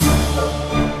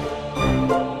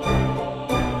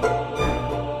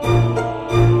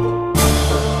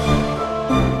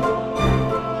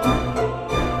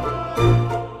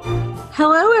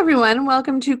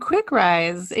welcome to Quick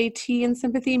Rise, a Tea and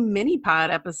Sympathy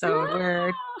mini-pod episode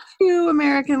where two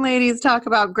American ladies talk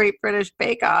about Great British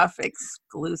Bake Off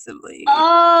exclusively.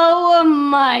 Oh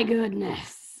my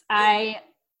goodness. I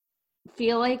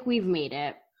feel like we've made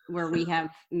it where we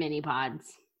have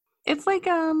mini-pods. It's like,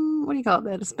 what do you call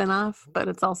it? A spin-off, but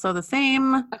it's also the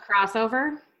same. A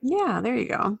crossover? Yeah, there you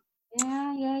go.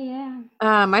 Yeah.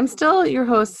 I'm still your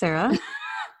host, Sarah.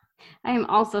 I am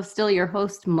also still your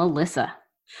host, Melissa.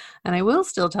 And I will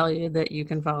still tell you that you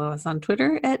can follow us on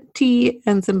Twitter at Tea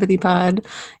and Sympathy Pod.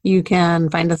 You can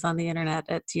find us on the internet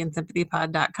at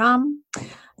teaandsympathypod.com.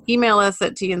 Email us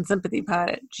at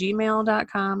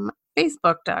teaandsympathypod@gmail.com,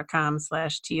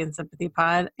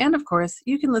 facebook.com/teaandsympathypod. And of course,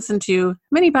 you can listen to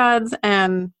mini pods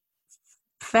and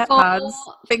fat pods,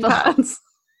 big pods.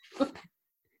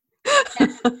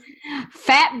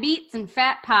 Fat beats and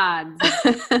fat pods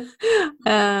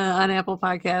on Apple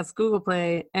Podcasts, Google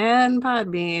Play, and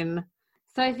Podbean.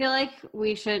 So I feel like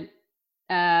we should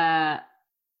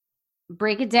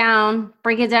break it down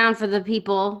for the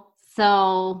people.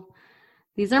 So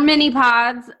these are mini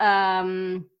pods.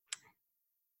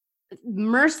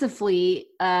 Mercifully,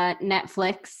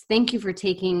 Netflix, thank you for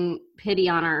taking pity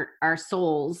on our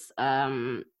souls.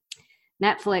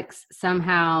 Netflix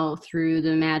somehow, through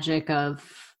the magic of,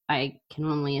 I can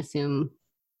only assume,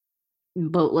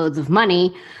 boatloads of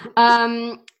money,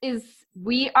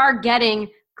 we are getting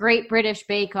Great British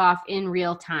Bake Off in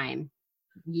real time.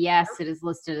 Yes, it is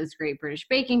listed as Great British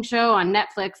Baking Show on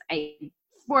Netflix. I,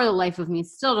 for the life of me,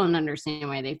 still don't understand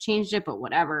why they've changed it, but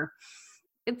whatever.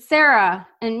 It's Sarah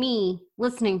and me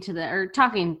listening to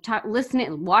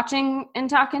listening, watching and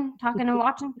talking and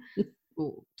watching.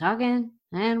 Ooh, talking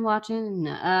and watching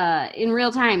in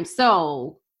real time.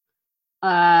 So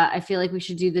I feel like we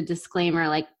should do the disclaimer,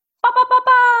 like ba ba ba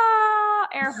ba,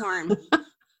 air horn.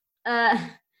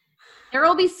 There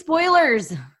will be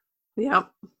spoilers. Yep.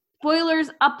 Spoilers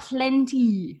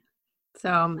aplenty.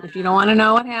 So if you don't want to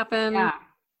know what happened, yeah.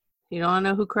 You don't want to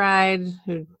know who cried,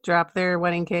 who dropped their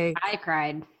wedding cake. I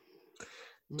cried.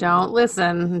 Don't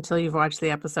listen until you've watched the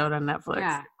episode on Netflix.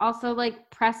 Yeah. Also,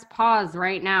 press pause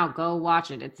right now. Go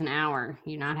watch it. It's an hour.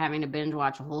 You're not having to binge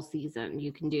watch a whole season.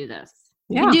 You can do this.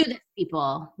 You can do this,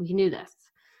 people. We can do this.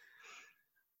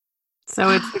 So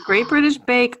it's the Great British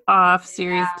Bake Off,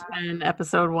 Series 10,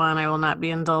 Episode 1. I will not be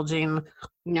indulging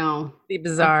the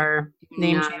bizarre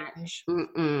name change.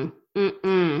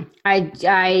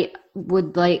 I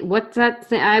would like, what's that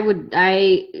thing?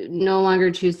 I no longer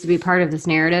choose to be part of this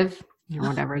narrative, or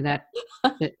whatever that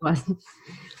it was.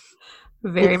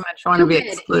 Very much want to be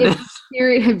excluded.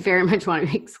 I very much want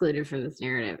to be excluded from this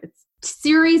narrative. It's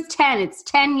Series 10. It's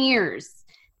 10 years.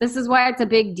 This is why it's a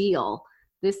big deal.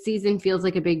 This season feels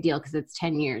like a big deal because it's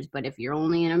 10 years. But if you're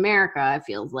only in America, it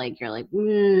feels like you're like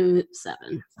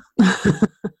 7.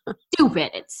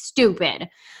 Stupid. It's stupid.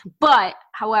 But,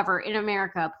 however, in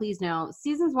America, please know,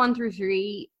 seasons 1 through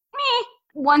 3,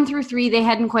 1 through 3, they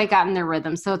hadn't quite gotten their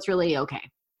rhythm. So it's really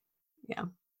okay. Yeah.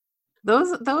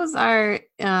 Those are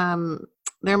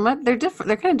they're different.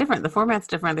 They're kind of different. The format's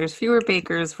different. There's fewer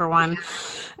bakers for one,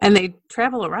 and they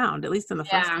travel around, at least in the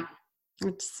first one.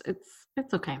 It's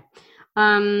okay.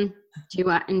 Do you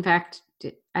want, in fact,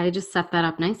 I just set that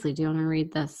up nicely. Do you want to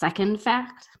read the second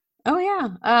fact? Oh yeah.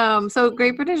 So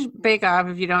Great British Bake Off,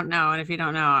 if you don't know, and if you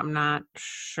don't know, I'm not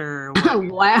sure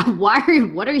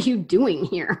what are you doing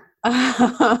here?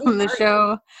 The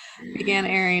show began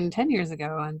airing 10 years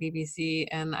ago on BBC,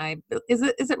 and is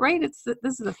it right? This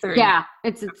is the third. Yeah,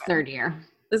 it's its third year.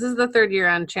 This is the third year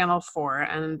on Channel 4,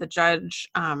 and the judge,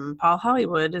 Paul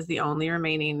Hollywood, is the only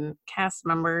remaining cast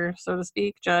member, so to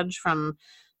speak, judge from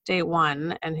day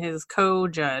one, and his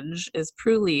co-judge is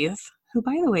Prue Leith, who,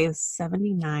 by the way, is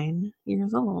 79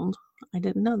 years old. I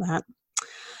didn't know that.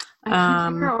 I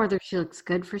can't figure out whether she looks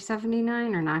good for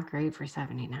 79 or not great for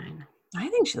 79. I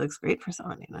think she looks great for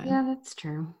 79. Yeah, that's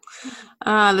true.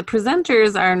 The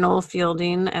presenters are Noel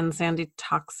Fielding and Sandy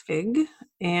Toksvig,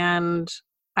 and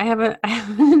I have an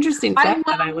interesting fact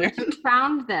that I learned. You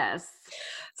found this.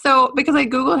 So, because I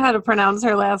Googled how to pronounce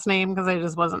her last name, because I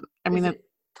just wasn't, it's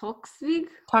Toksvig?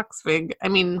 Toksvig.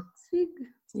 Toksvig?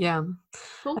 Yeah.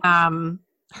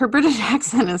 Her British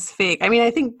accent is fake.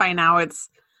 I think by now it's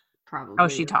probably how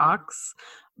she talks,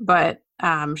 but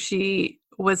she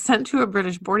was sent to a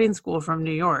British boarding school from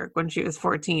New York when she was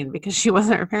 14 because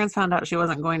her parents found out she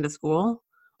wasn't going to school.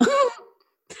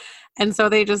 And so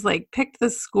they just picked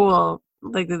this school,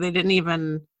 they didn't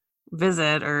even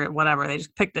visit or whatever. They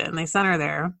just picked it and they sent her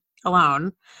there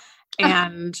alone.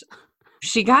 And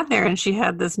she got there and she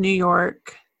had this New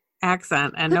York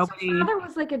accent and nobody. Her father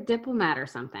was a diplomat or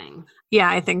something. Yeah,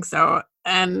 I think so.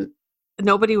 And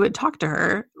nobody would talk to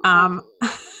her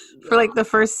for like the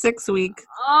first 6 weeks.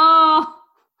 Oh,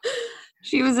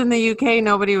 she was in the UK.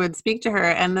 Nobody would speak to her.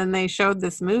 And then they showed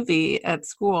this movie at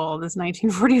school, this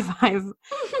 1945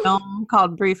 film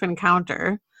called Brief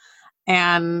Encounter.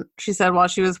 And she said while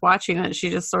she was watching it,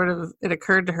 she just it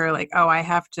occurred to her like, oh, I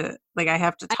have to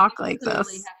talk like this. Have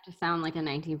to sound like a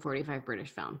 1945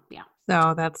 British film. Yeah.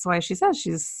 So that's why she says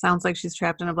sounds like she's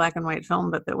trapped in a black and white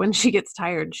film, but that when she gets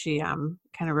tired, she kind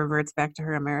of reverts back to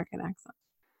her American accent.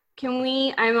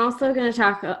 I'm also going to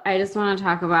talk, I just want to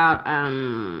talk about,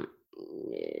 I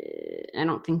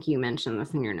don't think you mentioned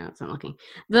this in your notes. I'm looking.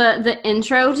 The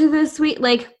intro to this week,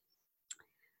 like,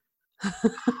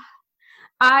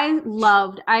 I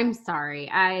loved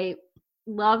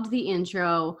the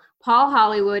intro. Paul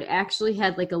Hollywood actually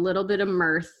had like a little bit of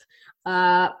mirth.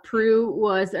 Prue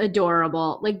was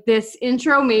adorable. Like, this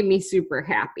intro made me super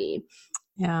happy.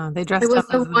 Yeah, they dressed up. It was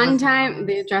the one time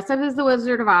they dressed up as the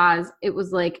Wizard of Oz. It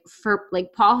was like for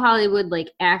like Paul Hollywood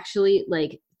like actually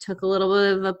like took a little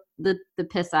bit of the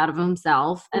piss out of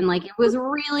himself, and like it was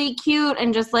really cute,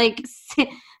 and just like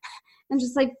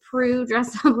Prue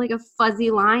dressed up like a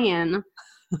fuzzy lion.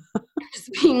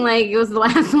 Just being like it was the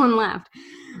last one left.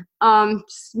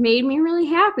 Just made me really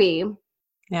happy.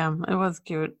 Yeah, it was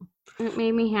cute. It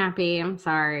made me happy. I'm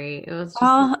sorry. It was just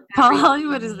Paul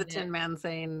Hollywood is the Tin Man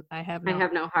saying I have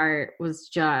no heart was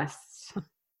just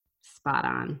spot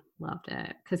on. Loved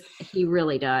it because he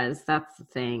really does. That's the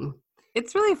thing.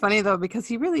 It's really funny though because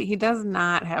he does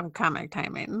not have comic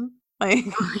timing. Like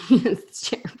it's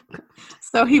terrible.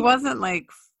 So he wasn't like,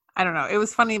 I don't know. It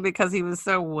was funny because he was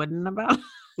so wooden about it.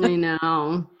 I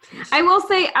know. I will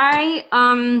say I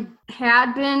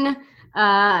had been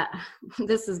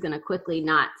this is going to quickly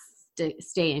not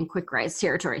stay in quick rise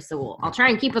territory, so I'll try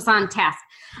and keep us on task.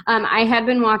 I had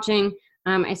been watching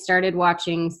I started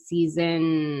watching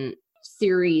series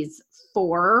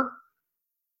 4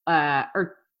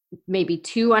 or maybe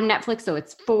 2 on Netflix, so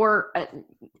it's 4.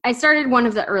 I started one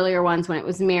of the earlier ones when it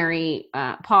was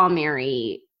Paul,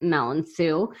 Mary, Mel, and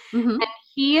Sue. Mm-hmm. And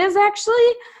he is actually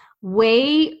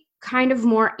way kind of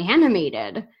more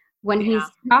animated when he's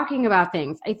talking about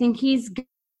things. I think he's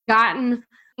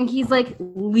like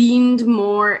leaned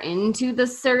more into the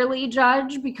surly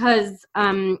judge because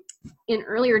in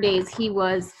earlier days he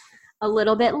was a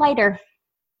little bit lighter.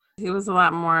 He was a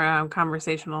lot more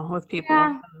conversational with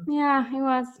people. Yeah, he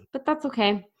was, but that's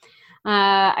okay.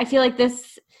 I feel like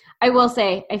this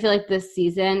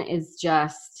season is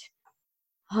just,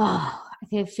 I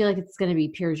feel like it's going to be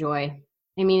pure joy.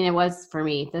 I mean, it was for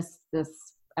me. This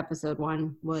episode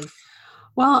 1 was.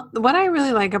 Well, what I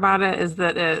really like about it is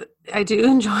that I do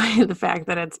enjoy the fact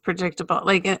that it's predictable.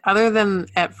 Like, other than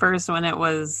at first when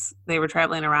they were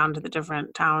traveling around to the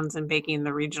different towns and baking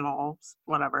the regional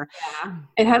whatever. Yeah.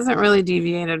 It hasn't really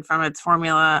deviated from its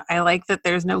formula. I like that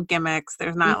there's no gimmicks.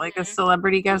 There's not like a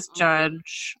celebrity guest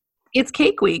judge. It's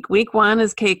Cake Week. Week 1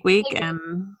 is Cake Week, and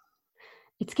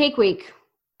it's Cake Week.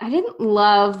 I didn't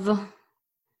love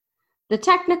the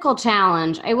technical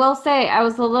challenge. I will say I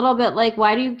was a little bit like,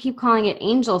 why do you keep calling it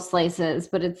angel slices?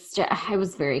 But I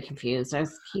was very confused. I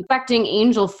was expecting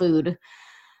angel food.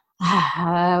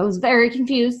 I was very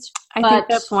confused. I think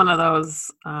that's one of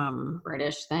those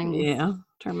British things. Yeah,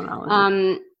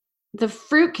 terminology. The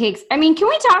fruitcakes. I mean, can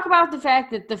we talk about the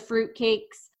fact that the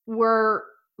fruitcakes were,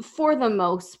 for the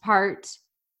most part,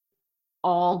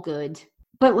 all good?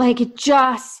 But like it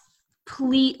just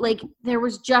there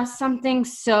was just something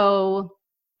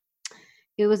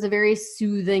it was a very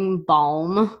soothing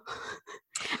balm.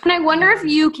 And I wonder if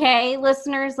UK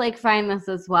listeners like find this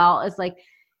as well. It's like,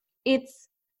 I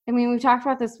mean, we've talked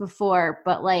about this before,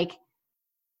 but like,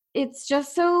 it's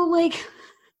just so like,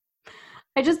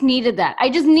 I just needed that. I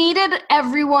just needed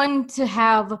everyone to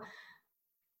have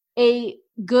a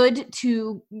good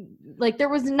to, like, there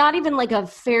was not even like a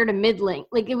fair to middling.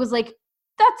 Like, it was like,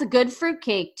 that's a good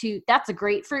fruitcake to that's a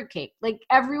great fruitcake. Like,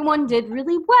 everyone did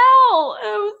really well.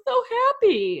 I was so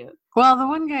happy. Well, the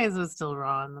one guy's was still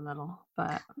raw in the middle,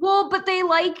 but they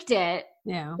liked it.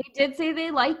 Yeah, they did say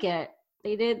they like it.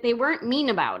 They did. They weren't mean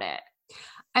about it.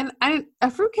 And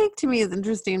a fruitcake to me is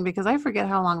interesting because I forget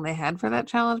how long they had for that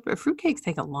challenge, but fruitcakes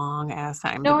take a long ass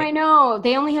time. No, I know.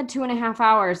 They only had 2.5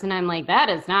 hours, and I'm like, that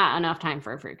is not enough time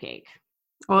for a fruitcake.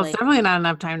 Well, it's definitely not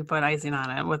enough time to put icing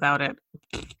on it without it.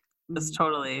 It's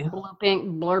totally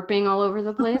blurping all over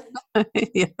the place.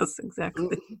 Yes,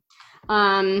 exactly.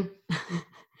 I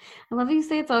love how you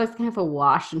say it's always kind of a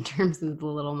wash in terms of the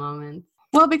little moments.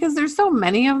 Well, because there's so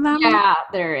many of them. Yeah,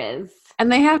 there is. And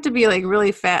they have to be like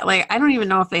really fat. Like, I don't even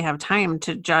know if they have time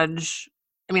to judge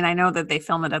I mean, I know that they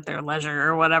film it at their leisure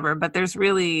or whatever, but there's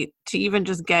really, to even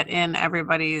just get in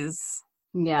everybody's,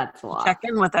 it's a lot. Check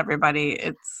in with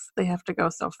everybody. They have to go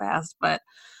so fast, but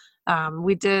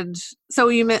we did. So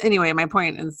anyway, my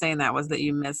point in saying that was that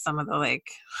you missed some of the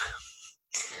like.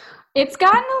 It's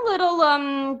gotten a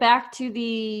little back to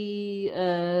the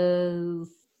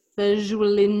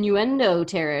visual innuendo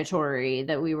territory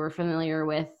that we were familiar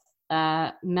with,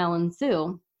 Mel and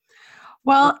Sue.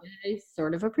 Well, I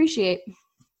sort of appreciate.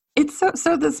 It's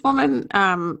so this woman,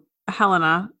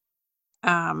 Helena,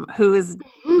 who is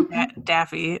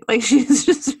Daffy, like she's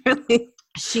just really.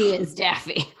 She is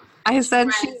Daffy. I said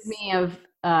she reminds me of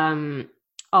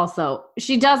also,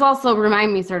 she does also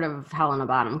remind me sort of Helena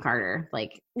Bonham Carter.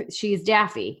 Like, she's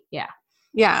Daffy. Yeah.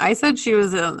 Yeah, I said she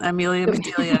was an Amelia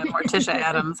Bedelia and Morticia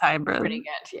Addams hybrid. Pretty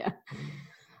good,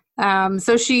 yeah.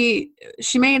 So she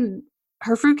made,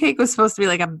 her fruitcake was supposed to be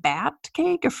like a bat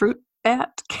cake, a fruit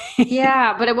bat cake.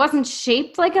 Yeah, but it wasn't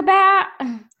shaped like a bat.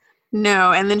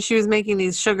 No, and then she was making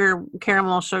these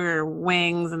caramel sugar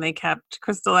wings, and they kept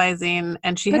crystallizing.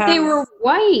 And they were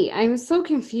white. I'm so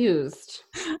confused.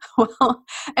 Well,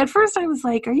 at first I was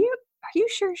like, "Are you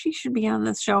sure she should be on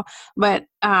this show?" But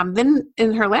then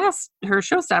in her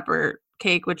showstopper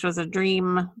cake, which was a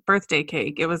dream birthday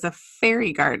cake, it was a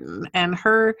fairy garden, and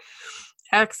her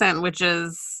accent, which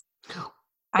is.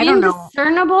 I don't know.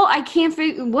 Indiscernible? I can't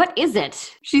figure. What is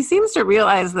it? She seems to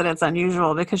realize that it's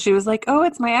unusual because she was like, "Oh,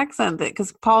 it's my accent."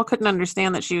 Because Paul couldn't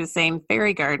understand that she was saying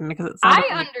fairy garden because it sounded.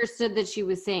 I understood that she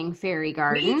was saying fairy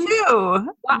garden. Me too.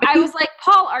 I was like,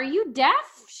 "Paul, are you deaf?"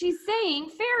 She's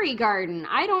saying fairy garden.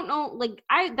 I don't know. Like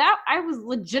I was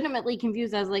legitimately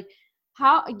confused. I was like,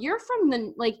 "How you're from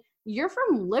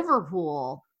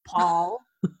Liverpool, Paul?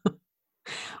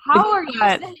 How are you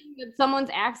saying that someone's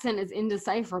accent is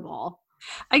indecipherable?"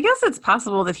 I guess it's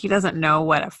possible that he doesn't know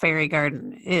what a fairy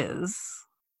garden is.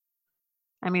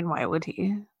 I mean, why would he?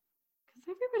 Because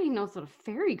everybody knows what a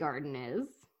fairy garden is.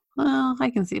 Well, I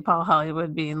can see Paul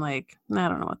Hollywood being like, I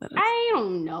don't know what that is. I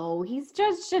don't know. He's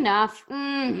judged enough.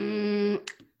 I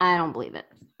don't believe it.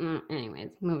 Anyways,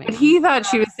 moving on. He thought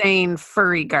she was saying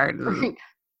furry garden.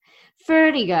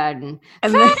 Furry garden.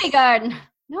 Furry garden.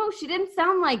 No, she didn't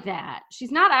sound like that.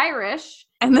 She's not Irish.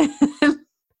 And then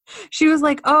she was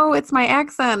like, "Oh, it's my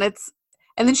accent."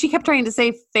 And then she kept trying to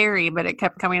say fairy, but it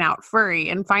kept coming out furry.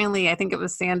 And finally, I think it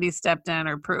was Sandy stepped in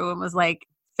or Prue and was like,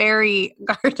 "Fairy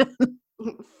garden."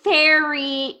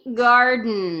 Fairy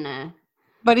garden.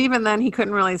 But even then, he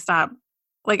couldn't really stop.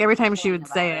 Like every time she would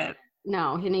say it.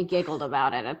 No, and he giggled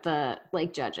about it at the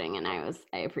judging, and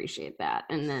I appreciate that.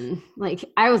 And then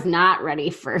I was not ready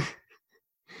for.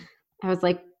 I was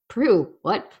like, "Prue,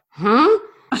 what? Huh?"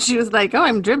 She was like, "Oh,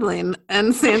 I'm dribbling."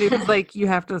 And Sandy was like, "You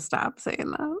have to stop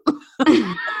saying that."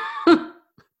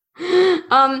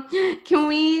 Can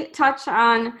we touch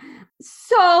on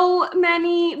so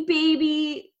many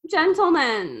baby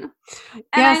gentlemen?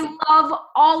 Yes. And I love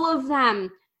all of them.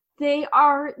 They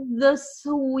are the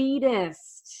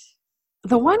sweetest.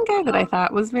 The one guy that I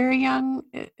thought was very young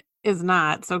is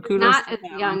not. So kudos not to as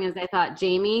him. Young as I thought.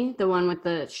 Jamie, the one with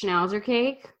the schnauzer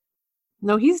cake.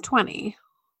 No, he's 20.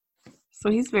 So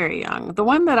he's very young. The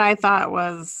one that I thought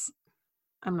was,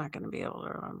 I'm not going to be able to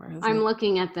remember his name.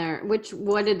 Looking at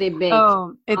what did they bake?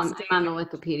 Oh, it's on the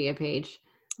Wikipedia page.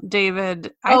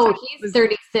 David. He's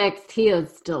 36. He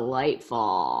is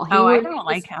delightful. I don't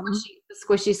like him.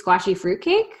 Squishy, squashy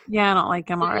fruitcake? Yeah, I don't like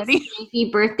him already. Happy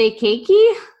birthday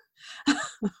cakey?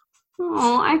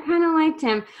 Oh, I kind of liked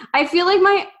him. I feel like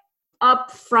my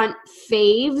upfront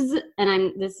faves,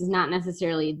 and this is not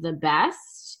necessarily the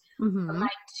best, but my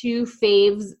two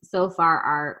faves so far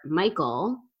are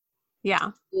Michael. Yeah.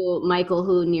 Who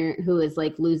is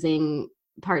like losing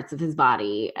parts of his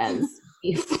body as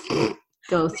he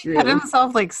goes through. Cut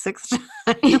himself like 6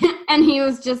 times. And he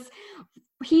was just,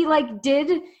 he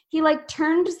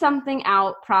turned something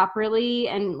out properly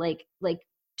and like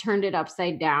turned it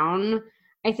upside down,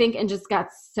 I think, and just got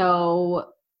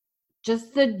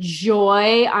just the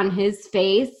joy on his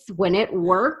face when it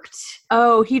worked.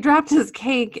 Oh, he dropped his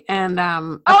cake and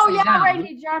down. Right.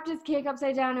 He dropped his cake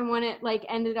upside down, and when it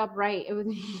ended up right, it was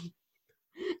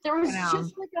there was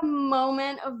just like a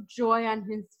moment of joy on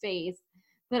his face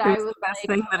that it was the best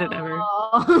thing that had ever.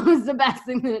 It was the best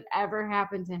thing that ever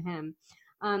happened to him.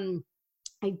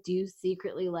 I do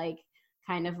secretly like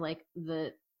kind of like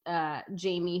the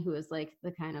Jamie, who is like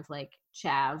the kind of like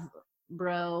chav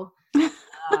bro.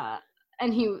 But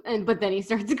then he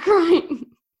starts crying.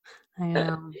 I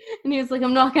know. And he was like,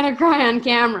 "I'm not gonna cry on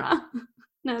camera."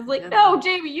 And I was like, "No,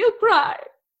 Jamie, you cry."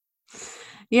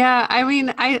 Yeah, I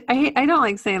mean, I don't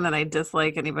like saying that I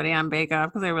dislike anybody on Bake Off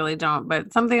because I really don't.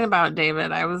 But something about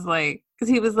David, I was like,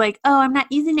 because he was like, "Oh, I'm not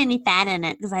using any fat in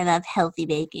it because I love healthy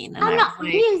baking," and I'm I not was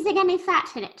like, using any fat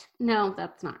in it. No,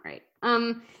 that's not right.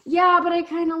 Yeah, but I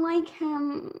kind of like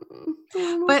him.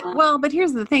 but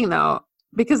here's the thing though,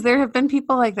 because there have been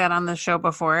people like that on the show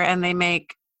before, and they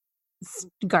make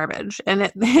garbage,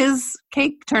 and his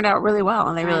cake turned out really well,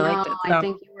 and they really liked it. So. I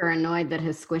think you were annoyed that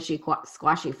his squashy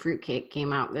fruitcake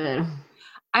came out good.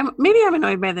 I'm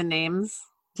annoyed by the names,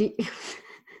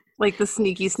 like the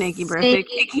snaky birthday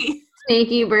cakey.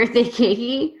 Snaky birthday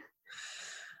cakey.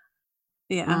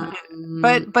 Yeah,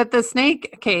 but the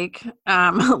snake cake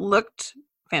looked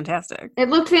fantastic. It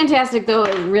looked fantastic, though.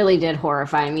 It really did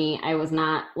horrify me. I was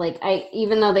not like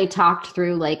even though they talked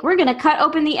through like we're gonna cut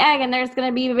open the egg and there's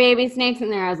gonna be baby snakes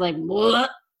in there. I was like, bleh,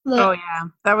 bleh. Oh yeah,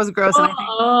 that was gross. And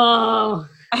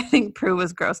I think Prue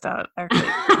was grossed out. Actually,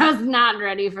 I was not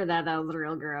ready for that. That was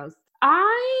real gross.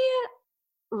 I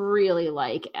really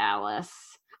like Alice.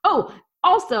 Oh,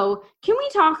 also, can we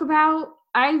talk about?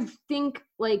 I think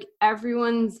like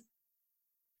everyone's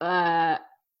at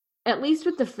least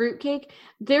with the fruitcake,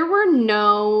 there were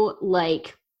no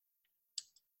like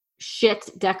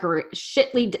crappily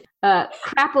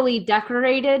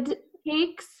decorated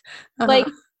cakes. Like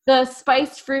the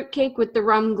spiced fruitcake with the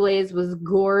rum glaze was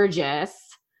gorgeous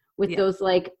with those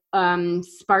like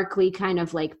sparkly kind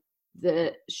of like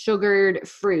the sugared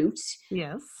fruit.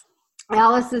 Yes.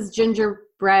 Alice's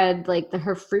gingerbread, like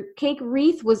her fruitcake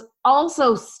wreath was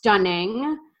also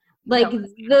stunning. Like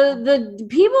the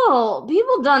people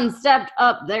done stepped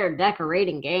up their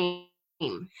decorating game.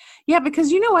 Yeah,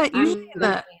 because you know what? Usually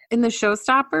in the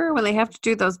showstopper, when they have to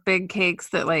do those big cakes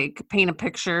that like paint a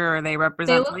picture or they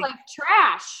represent, they look like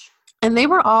trash. And they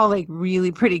were all like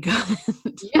really pretty good.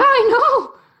 Yeah, I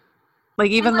know.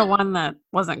 Like even the one that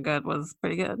wasn't good was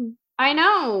pretty good. I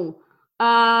know.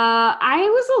 I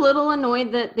was a little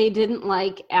annoyed that they didn't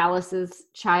like Alice's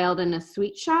child in a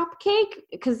sweet shop cake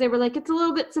because they were like, it's a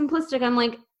little bit simplistic. I'm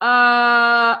like,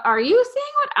 are you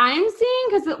seeing what I'm seeing?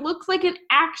 Because it looks like an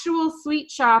actual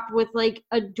sweet shop with like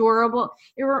adorable.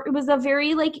 It was a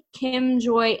very like Kim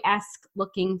Joy-esque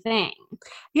looking thing.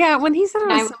 Yeah, when he said it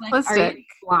was simplistic, like, are you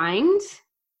blind?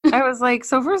 I was like,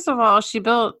 so first of all, she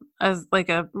built as like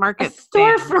a market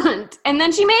storefront, and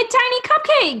then she made tiny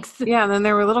cupcakes. Yeah, and then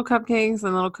there were little cupcakes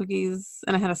and little cookies,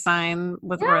 and it had a sign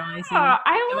with royal icing.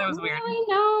 I don't really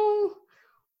know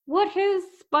what his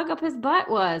bug up his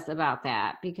butt was about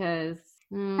that because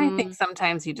I think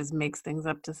sometimes he just makes things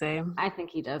up to say. I think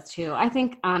he does too. I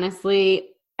think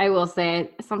honestly, I will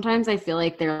say sometimes I feel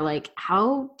like they're like,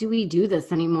 how do we do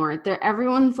this anymore?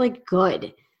 Everyone's like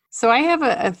good. So I have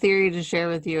a theory to share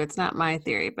with you. It's not my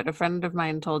theory, but a friend of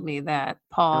mine told me that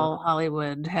Paul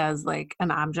Hollywood has like an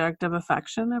object of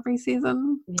affection every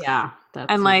season. Yeah.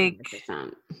 And like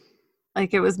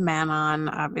it was Manon,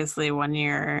 obviously, one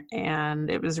year, and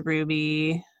it was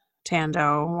Ruby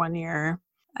Tando one year.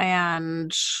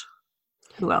 And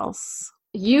who else?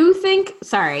 You think,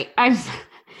 sorry,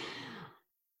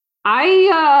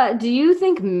 do you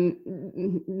think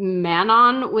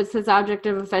Manon was his object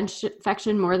of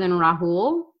affection more than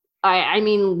Rahul? I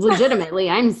mean, legitimately,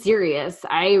 I'm serious.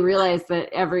 I realize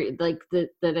that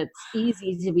that it's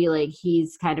easy to be like,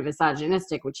 he's kind of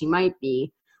misogynistic, which he might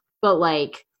be, but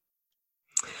like,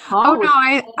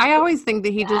 I always think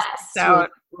that he just out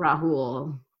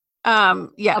Rahul.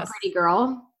 Yes. A pretty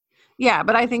girl. Yeah,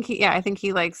 but I think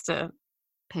he likes to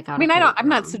pick out. I mean, I'm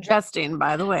not suggesting,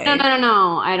 by the way.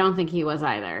 No. I don't think he was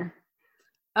either.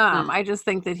 I just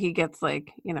think that he gets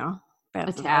like,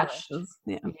 attached.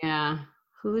 Yeah. Yeah.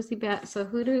 Who is he So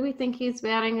who do we think he's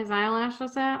batting his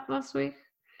eyelashes at this week?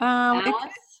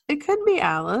 It could be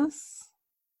Alice.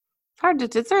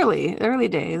 It's early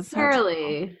days.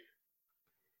 Early.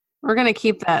 We're gonna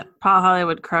keep that Paul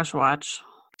Hollywood crush watch.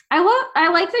 I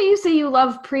like that you say you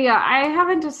love Priya. I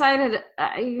haven't decided.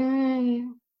 I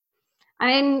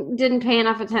didn't pay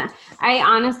enough attention. I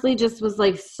honestly just was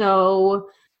like so.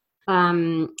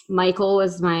 Michael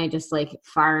was my just like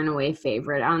far and away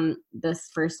favorite on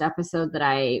this first episode that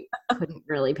I couldn't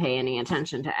really pay any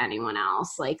attention to anyone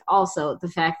else. Like also the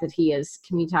fact that can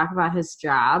we talk about his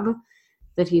job?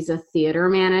 That he's a theater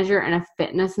manager and a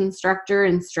fitness instructor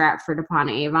in Stratford upon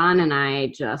Avon, and I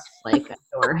just like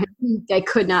adore him. I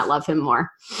could not love him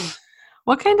more.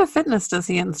 What kind of fitness does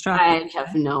he instruct? I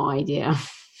have no idea.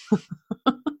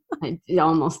 It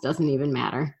almost doesn't even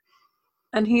matter.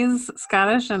 And he's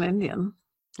Scottish and Indian.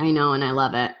 I know, and I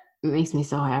love it. It makes me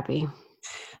so happy.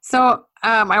 So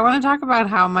I want to talk about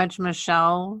how much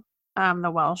Michelle, the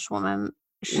Welsh woman,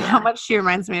 how much she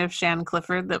reminds me of Shan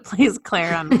Clifford that plays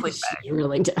Claire on Fleabag. She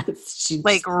really does.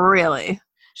 Really.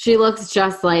 She looks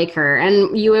just like her.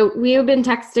 And we have been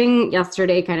texting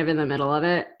yesterday kind of in the middle of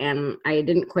it, and I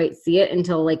didn't quite see it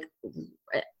until like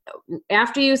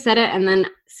after you said it, and then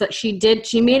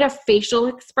she made a facial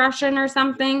expression or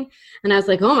something, and I was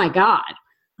like, oh my God,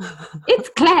 it's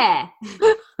Claire.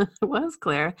 It was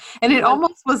Claire. And it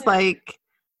almost was like,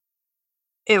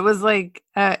 it was like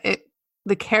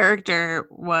the character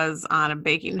was on a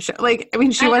baking show. Like, I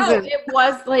mean, it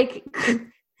was like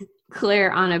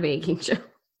Claire on a baking show.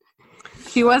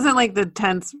 She wasn't like the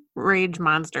tense rage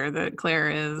monster that Claire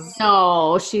is.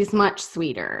 No, she's much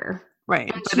sweeter.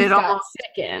 Right. And but it almost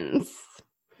sickens.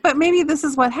 But maybe this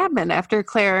is what happened after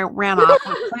Claire ran off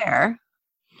with Claire.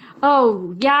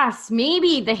 Oh, yes.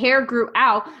 Maybe the hair grew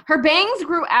out. Her bangs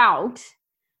grew out.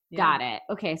 Yeah. Got it.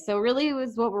 Okay. So really it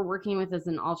was what we're working with as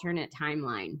an alternate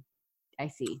timeline. I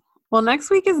see. Well, next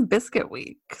week is Biscuit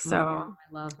Week. So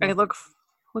I look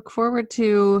forward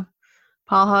to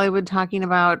Paul Hollywood talking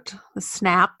about the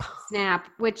Snap. Snap,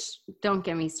 which don't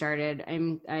get me started.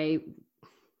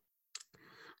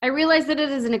 I realize that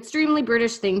it is an extremely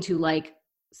British thing to like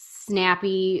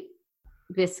snappy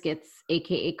biscuits,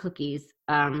 aka cookies.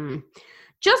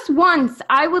 Just once,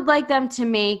 I would like them to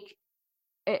make.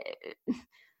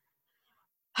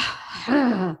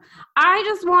 I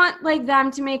just want like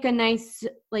them to make a nice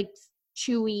like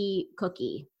chewy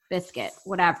cookie, biscuit,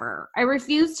 whatever. I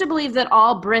refuse to believe that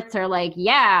all Brits are like,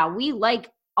 yeah, we like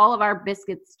all of our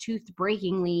biscuits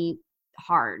tooth-breakingly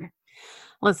hard.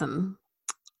 Listen.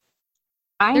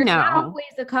 There's not always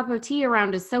a cup of tea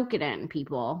around to soak it in,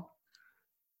 people.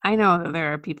 I know that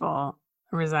there are people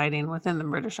residing within the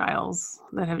British Isles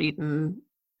that have eaten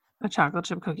a chocolate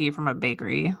chip cookie from a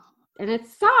bakery. And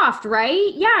it's soft,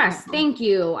 right? Yes, thank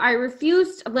you. I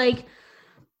refuse to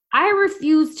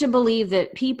believe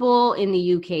that people in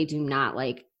the UK do not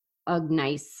like a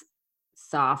nice,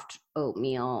 soft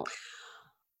oatmeal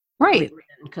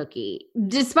cookie.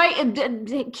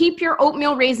 Despite keep your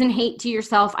oatmeal raisin hate to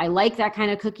yourself. I like that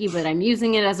kind of cookie, but I'm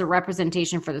using it as a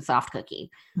representation for the soft cookie.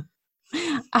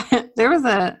 There was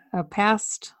a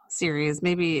past series,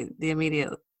 maybe the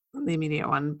immediate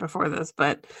one before this,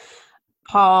 but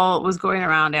Paul was going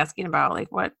around asking about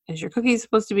like, what is your cookie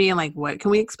supposed to be? And like, what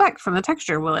can we expect from the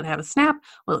texture? Will it have a snap?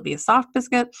 Will it be a soft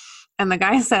biscuit? And the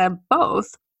guy said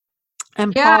both.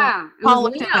 And Paul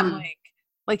looked at him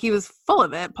like he was full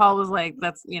of it. Paul was like,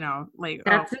 that's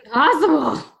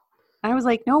impossible. I was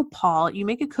like, no, Paul, you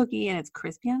make a cookie and it's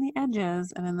crispy on the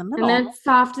edges and in the middle. And it's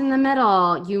soft in the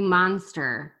middle, you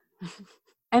monster.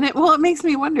 And it makes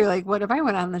me wonder, like, what if I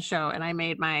went on the show and I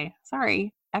made my,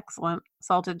 excellent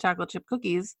salted chocolate chip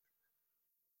cookies?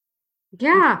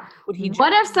 Yeah.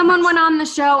 What if someone went on the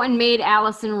show and made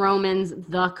Alison Roman's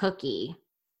The Cookie?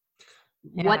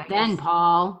 Yeah, what then,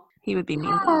 Paul? He would be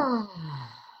mean.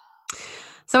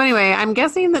 So anyway, I'm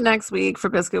guessing that next week for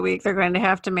Biscuit Week, they're going to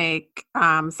have to make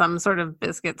some sort of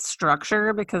biscuit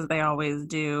structure because they always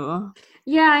do.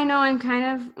 Yeah, I know. I'm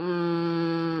kind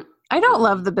of... I don't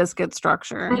love the biscuit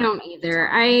structure. I don't either.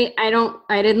 I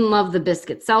didn't love the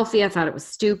biscuit selfie. I thought it was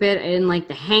stupid. I didn't like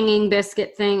the hanging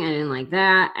biscuit thing. I didn't like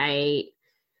that. I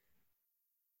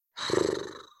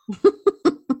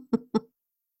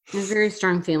have very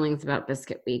strong feelings about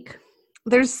Biscuit Week.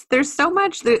 There's so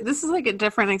much. This is like a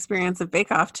different experience of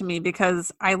Bake Off to me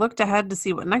because I looked ahead to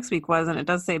see what next week was, and it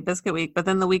does say Biscuit Week, but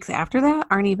then the weeks after that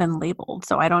aren't even labeled.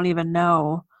 So I don't even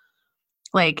know.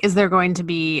 Like, is there going to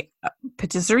be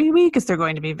Patisserie Week? Is there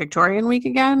going to be Victorian Week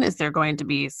again? Is there going to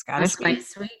be Scottish Week?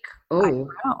 Oh.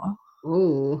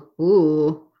 Ooh.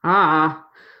 I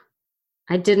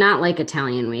did not like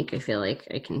Italian Week. I feel like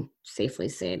I can safely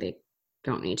say they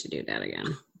don't need to do that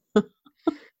again.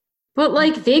 But,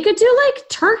 like, they could do, like,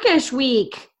 Turkish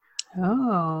Week.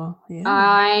 Oh, yeah.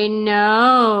 I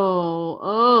know.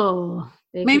 Oh.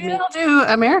 Maybe they'll do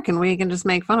American Week and just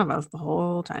make fun of us the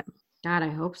whole time. God, I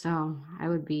hope so.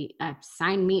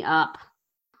 Sign me up.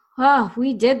 Oh,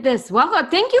 we did this. Welcome.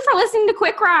 Thank you for listening to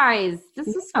Quick Rise. This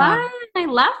was fun. I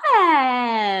love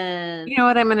it. You know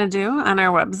what I'm going to do on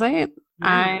our website?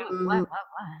 What?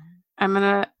 I'm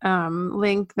going to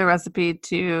link the recipe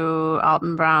to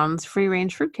Alton Brown's free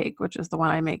range fruitcake, which is the one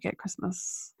I make at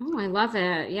Christmas. Oh, I love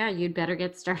it. Yeah, you'd better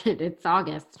get started. It's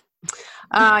August.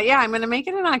 Yeah, I'm going to make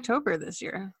it in October this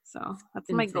year. So that's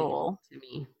my goal. To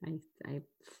me, I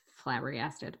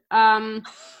flabbergasted.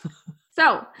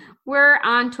 So we're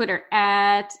on Twitter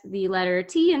at the letter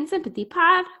T in Sympathy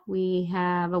Pod. We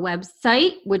have a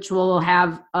website which will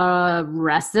have a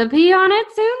recipe on it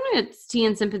soon. It's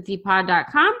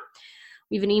tinsympathypod.com.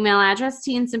 We have an email address,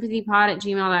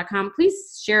 teensympathypod@gmail.com.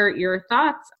 Please share your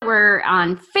thoughts. We're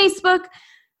on Facebook,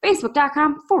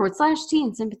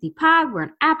 facebook.com/teensympathypod. We're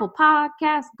on Apple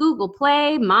Podcasts, Google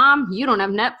Play. Mom, you don't have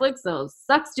Netflix, so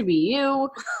sucks to be you.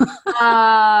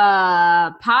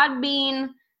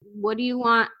 Podbean. What do you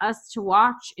want us to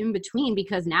watch in between?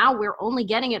 Because now we're only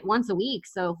getting it once a week,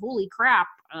 so holy crap.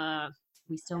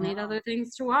 We still need other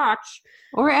things to watch.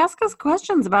 Or ask us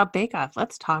questions about Bake Off.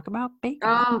 Let's talk about Bake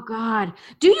Off. Oh, God.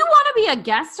 Do you want to be a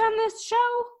guest on this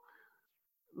show?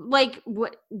 Like,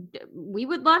 what we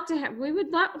would love to have, we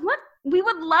would love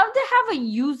to have a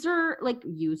user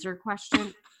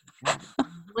question,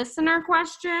 listener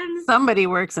question. Somebody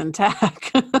works in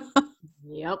tech.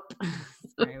 Yep.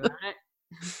 Sorry about it.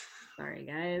 Sorry,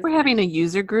 guys. We're having a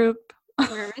user group.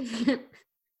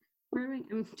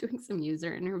 I'm doing some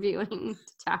user interviewing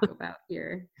to talk about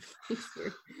your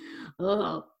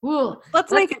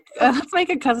Let's make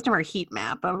a customer heat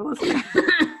map of listeners.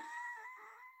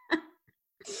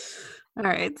 All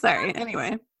right, sorry.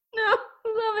 Anyway. No,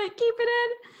 love it. Keep it in.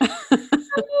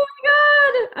 Oh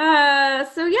my God.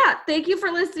 So yeah, thank you for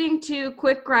listening to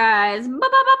Quick Rise.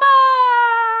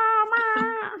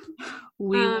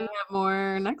 We will have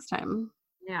more next time.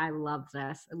 Yeah, I love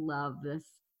this.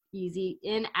 Easy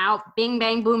in, out, bing,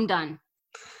 bang, boom, done.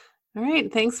 All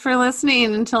right. Thanks for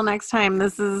listening. Until next time,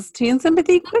 this is Teen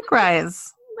Sympathy Quick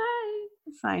Rise. Bye.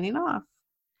 Signing off.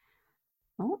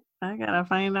 Oh, I got to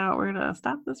find out where to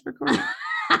stop this recording.